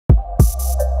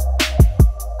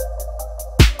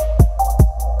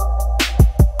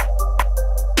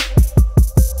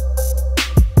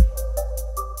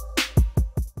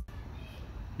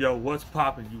Yo, what's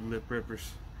poppin', you lip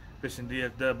rippers? Fishing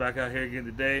DFW back out here again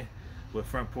today with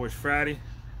Front Porch Friday,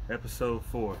 episode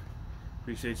 4.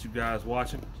 Appreciate you guys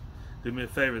watching. Do me a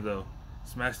favor though,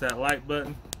 smash that like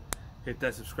button, hit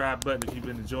that subscribe button if you've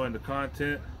been enjoying the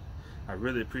content. I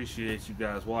really appreciate you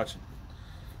guys watching.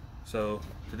 So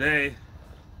today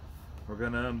we're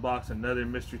gonna unbox another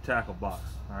mystery tackle box.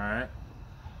 All right,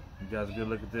 you guys a good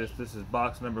look at this. This is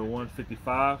box number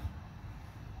 155.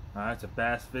 All right, it's a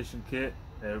bass fishing kit.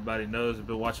 Everybody knows, I've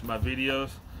been watching my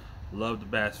videos, love the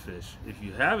bass fish. If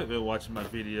you haven't been watching my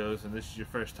videos and this is your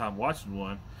first time watching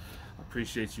one, I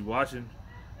appreciate you watching.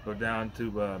 Go down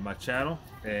to my channel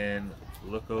and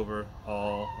look over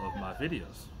all of my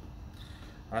videos.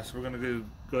 All right, so we're gonna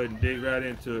go ahead and dig right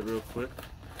into it real quick.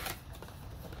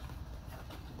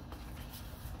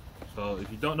 So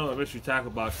if you don't know what mystery tackle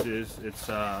box is, it's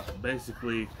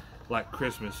basically like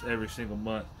Christmas every single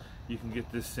month. You can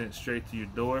get this sent straight to your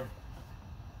door.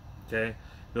 Okay,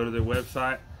 go to their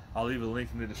website. I'll leave a link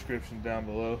in the description down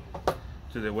below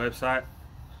to their website.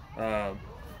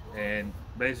 And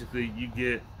basically you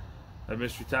get a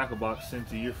mystery tackle box sent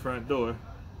to your front door,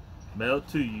 mailed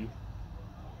to you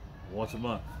once a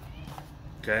month.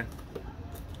 Okay,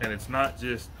 and it's not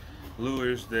just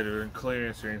lures that are in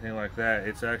clearance or anything like that.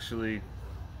 It's actually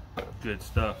good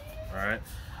stuff. All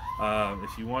right,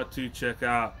 if you want to check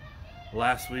out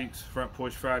last week's Front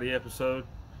Porch Friday episode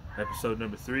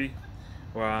number 3,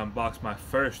 where I unboxed my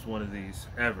first one of these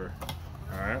ever.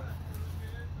 All right,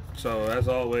 so as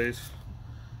always,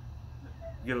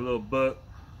 get a little book,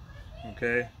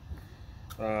 okay,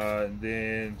 and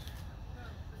then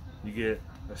you get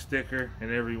a sticker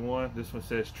in every one. This one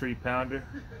says Tree Pounder.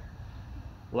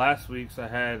 Last week's I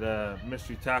had a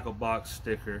mystery tackle box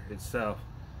sticker itself.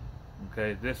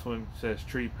 Okay, this one says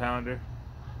Tree Pounder.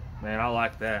 Man, I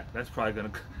like that. That's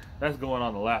going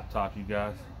on the laptop, you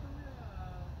guys.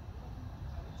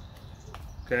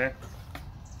 Okay.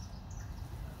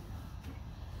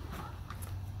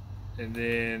 And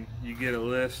then you get a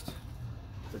list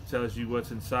that tells you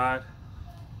what's inside.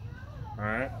 All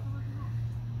right.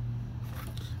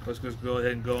 Let's just go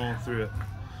ahead and go on through it.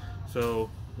 So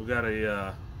we got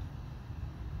a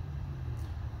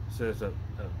says a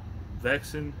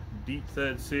Vexen Deep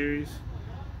Thud Series,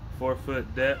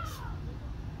 4-foot depth,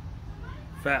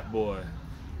 Fat Boy.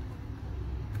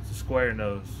 It's a square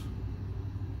nose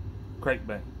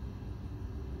crankbait.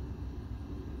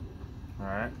 All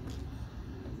right.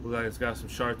 Looks like it's got some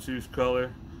chartreuse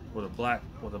color with a black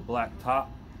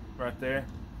top right there.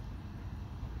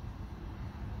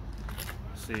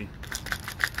 Let's see.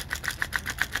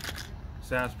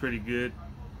 Sounds pretty good.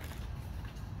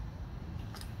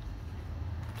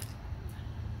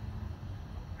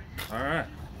 All right.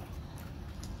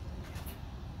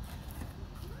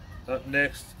 Up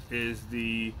next is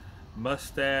the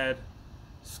Mustad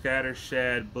Scatter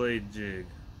Shad Blade Jig.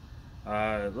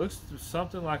 It looks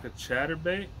something like a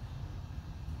chatterbait.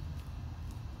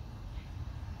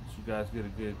 So you guys get a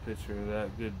good picture of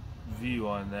that, good view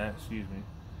on that, excuse me.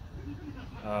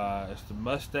 It's the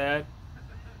Mustad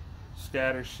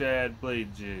Scatter Shad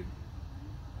Blade Jig.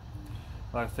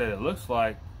 Like I said, it looks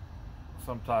like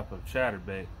some type of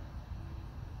chatterbait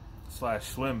 /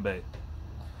 swim bait.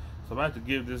 So I'm going to have to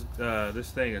give this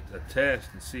thing a test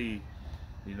and see,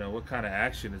 you know, what kind of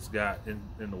action it's got in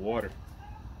the water.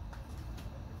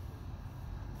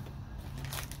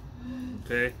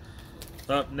 Okay,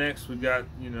 up next we got,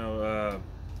 you know,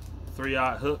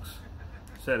 3/0 hooks,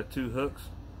 set of 2 hooks,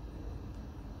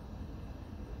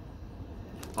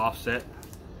 offset,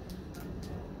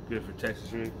 good for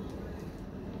Texas rig.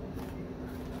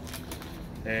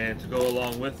 And to go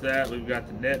along with that, we've got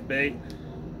the net bait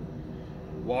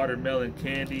watermelon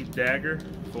candy dagger,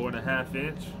 4.5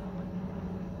 inch.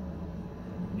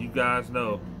 You guys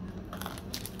know,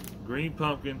 green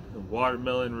pumpkin and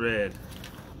watermelon red,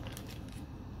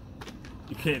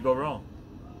 you can't go wrong.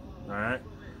 All right,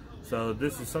 so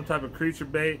this is some type of creature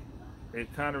bait.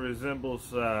 It kind of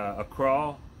resembles a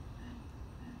crawl.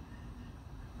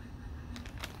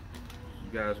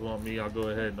 If you guys want me, I'll go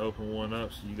ahead and open one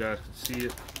up so you guys can see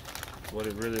it, what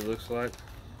it really looks like.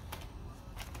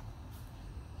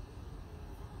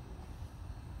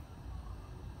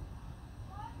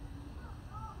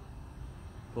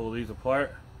 Pull these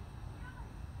apart.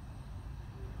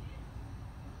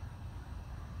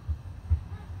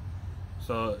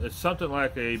 So it's something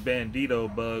like a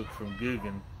bandito bug from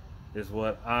Guggen is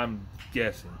what I'm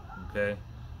guessing, okay?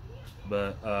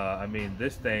 But I mean,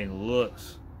 this thing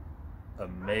looks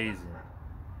amazing.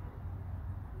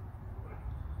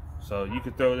 So you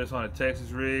could throw this on a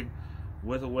Texas rig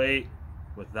with a weight,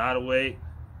 without a weight.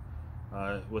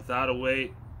 Without a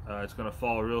weight, It's going to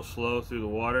fall real slow through the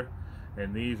water,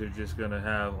 and these are just going to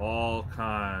have all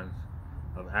kinds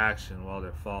of action while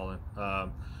they're falling.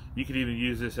 You could even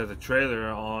use this as a trailer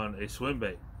on a swim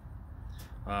bait,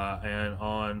 and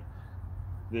on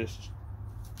this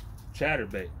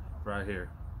chatterbait right here.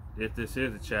 If this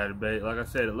is a chatterbait, like I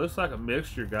said, it looks like a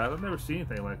mixture, guys. I've never seen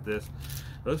anything like this.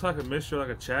 It looks like a mixture, like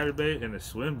a chatterbait and a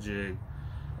swim jig.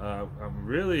 I'm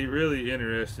really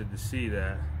interested to see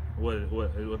that,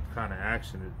 what kind of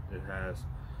action it has.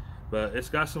 But it's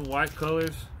got some white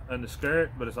colors on the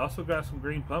skirt, but it's also got some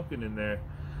green pumpkin in there.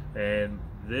 And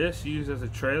this used as a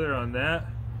trailer on that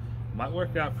might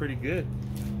work out pretty good.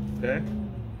 Okay.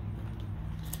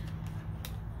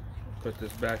 Put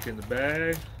this back in the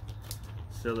bag,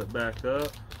 seal it back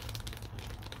up.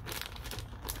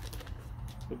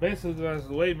 But basically, guys,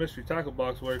 the way Mystery Tackle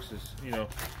Box works is, you know,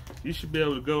 you should be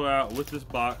able to go out with this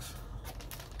box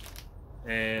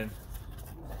and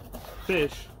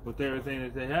fish with everything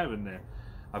that they have in there.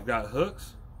 I've got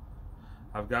hooks,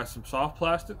 I've got some soft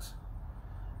plastics,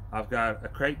 I've got a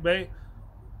crankbait,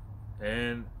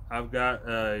 and I've got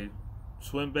a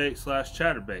swim bait /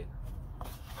 chatterbait.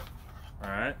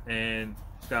 Alright, and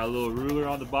it's got a little ruler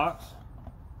on the box.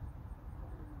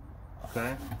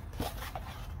 Okay.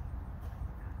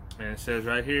 And it says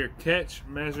right here, catch,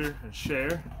 measure, and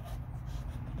share.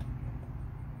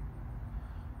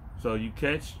 So you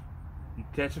catch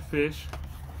a fish,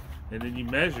 and then you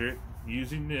measure it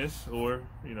using this, or,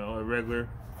 you know, a regular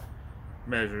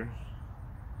measure.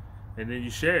 And then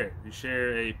you share it. You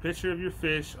share a picture of your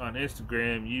fish on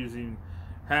Instagram using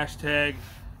hashtag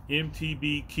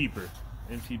MTBKeeper.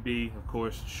 MTB, of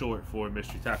course, short for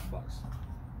Mystery Tackle Box.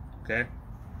 Okay?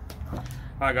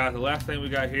 Alright, guys, the last thing we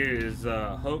got here is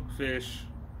Hokefish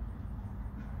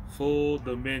Full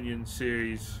Dominion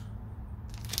Series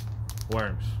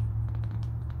worms.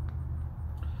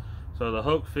 So the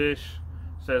Hokefish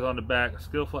says on the back, a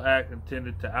skillful act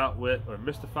intended to outwit or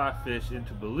mystify fish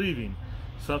into believing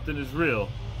something is real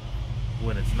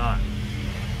when it's not.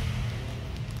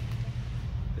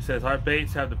 It says our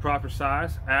baits have the proper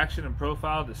size, action, and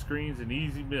profile that screens an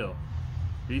easy meal.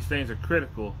 These things are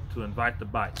critical to invite the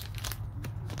bite.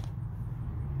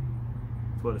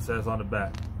 That's what it says on the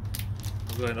back.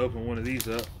 I'll go ahead and open one of these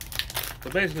up.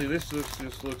 But basically, this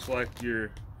just looks like your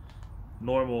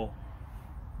normal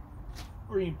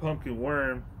green pumpkin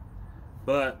worm,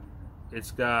 but it's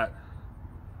got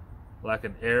like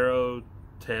an arrow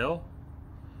tail.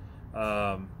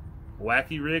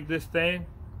 Wacky rig this thing,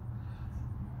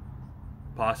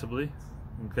 possibly.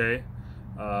 Okay.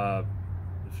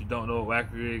 If you don't know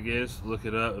what wacky rig is, look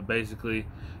it up. Basically,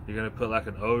 you're gonna put like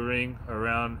an O-ring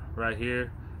around right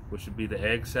here, which would be the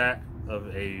egg sac of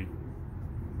a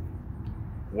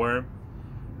worm.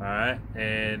 All right,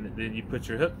 and then you put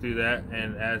your hook through that,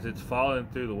 and as it's falling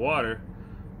through the water,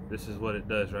 this is what it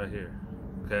does right here.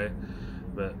 Okay,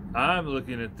 but I'm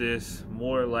looking at this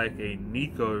more like a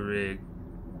Nico rig,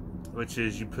 which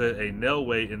is you put a nail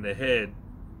weight in the head,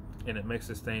 and it makes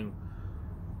this thing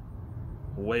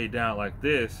way down like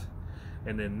this,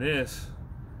 and then this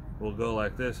will go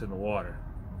like this in the water.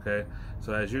 Okay,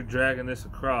 so as you're dragging this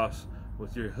across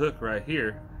with your hook right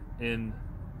here in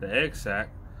the egg sac,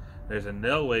 there's a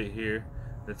nail weight here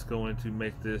that's going to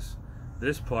make this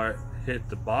part hit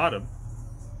the bottom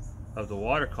of the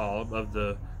water column of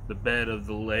the bed of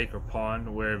the lake or pond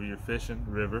or wherever you're fishing,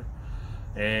 river.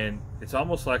 And it's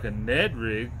almost like a Ned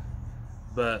rig,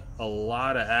 but a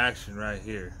lot of action right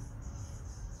here.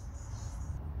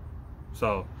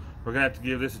 So we're gonna have to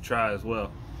give this a try as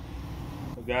well.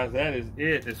 So guys, that is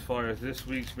it as far as this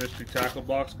week's Mystery Tackle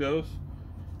Box goes.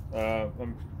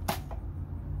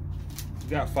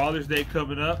 Got Father's Day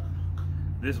coming up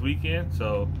this weekend,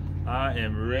 so I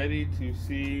am ready to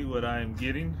see what I am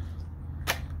getting.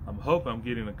 I hope I'm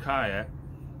getting a kayak.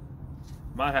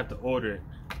 Might have to order it.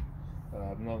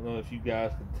 I don't know if you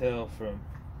guys can tell from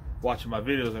watching my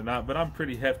videos or not, but I'm a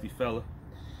pretty hefty fella.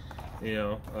 You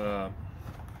know,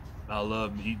 I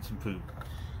love eating some food.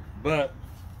 But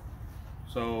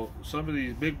so some of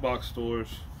these big box stores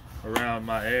around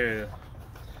my area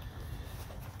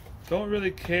don't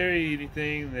really carry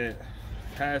anything that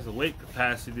has a weight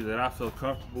capacity that I feel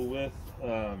comfortable with.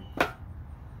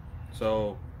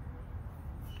 So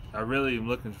I really am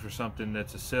looking for something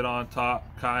that's a sit-on top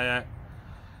kayak,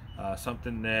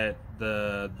 something that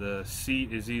the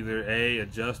seat is either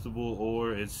adjustable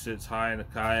or it sits high in the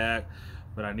kayak,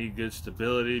 but I need good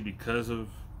stability because of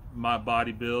my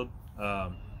body build.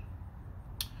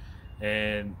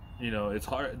 And you know, it's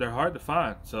hard, they're hard to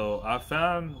find. So I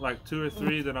found like 2 or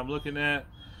 3 that I'm looking at,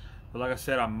 but like I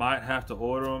said, I might have to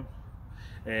order them.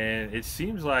 And it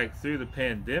seems like through the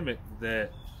pandemic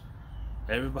that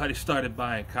everybody started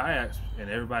buying kayaks and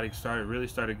everybody really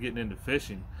started getting into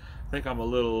fishing. I think I'm a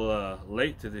little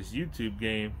late to this YouTube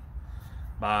game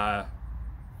by,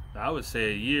 I would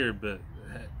say, a year, but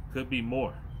it could be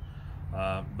more.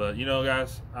 But you know,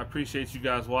 guys, I appreciate you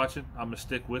guys watching. I'm gonna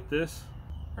stick with this.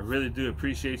 I really do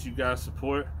appreciate you guys'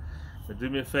 support. But do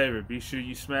me a favor, be sure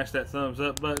you smash that thumbs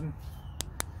up button.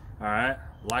 Alright,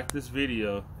 like this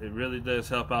video. It really does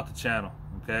help out the channel.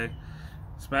 Okay,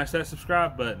 smash that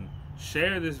subscribe button.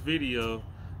 Share this video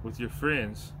with your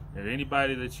friends or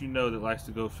anybody that you know that likes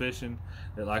to go fishing,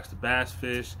 that likes to bass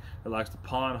fish, that likes to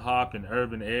pond hop in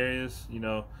urban areas, you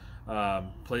know,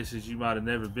 places you might have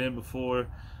never been before,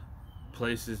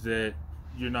 places that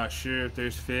you're not sure if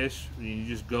there's fish. You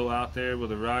just go out there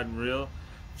with a rod and reel,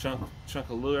 chunk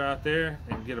a lure out there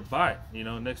and get a bite. You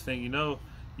know, next thing you know,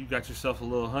 you got yourself a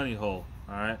little honey hole.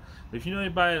 Alright, if you know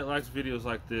anybody that likes videos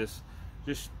like this,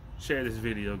 just share this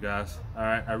video, guys.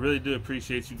 Alright, I really do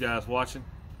appreciate you guys watching,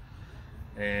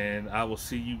 and I will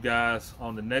see you guys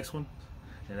on the next one.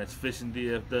 And that's Fishing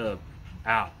DF Dub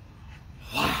out.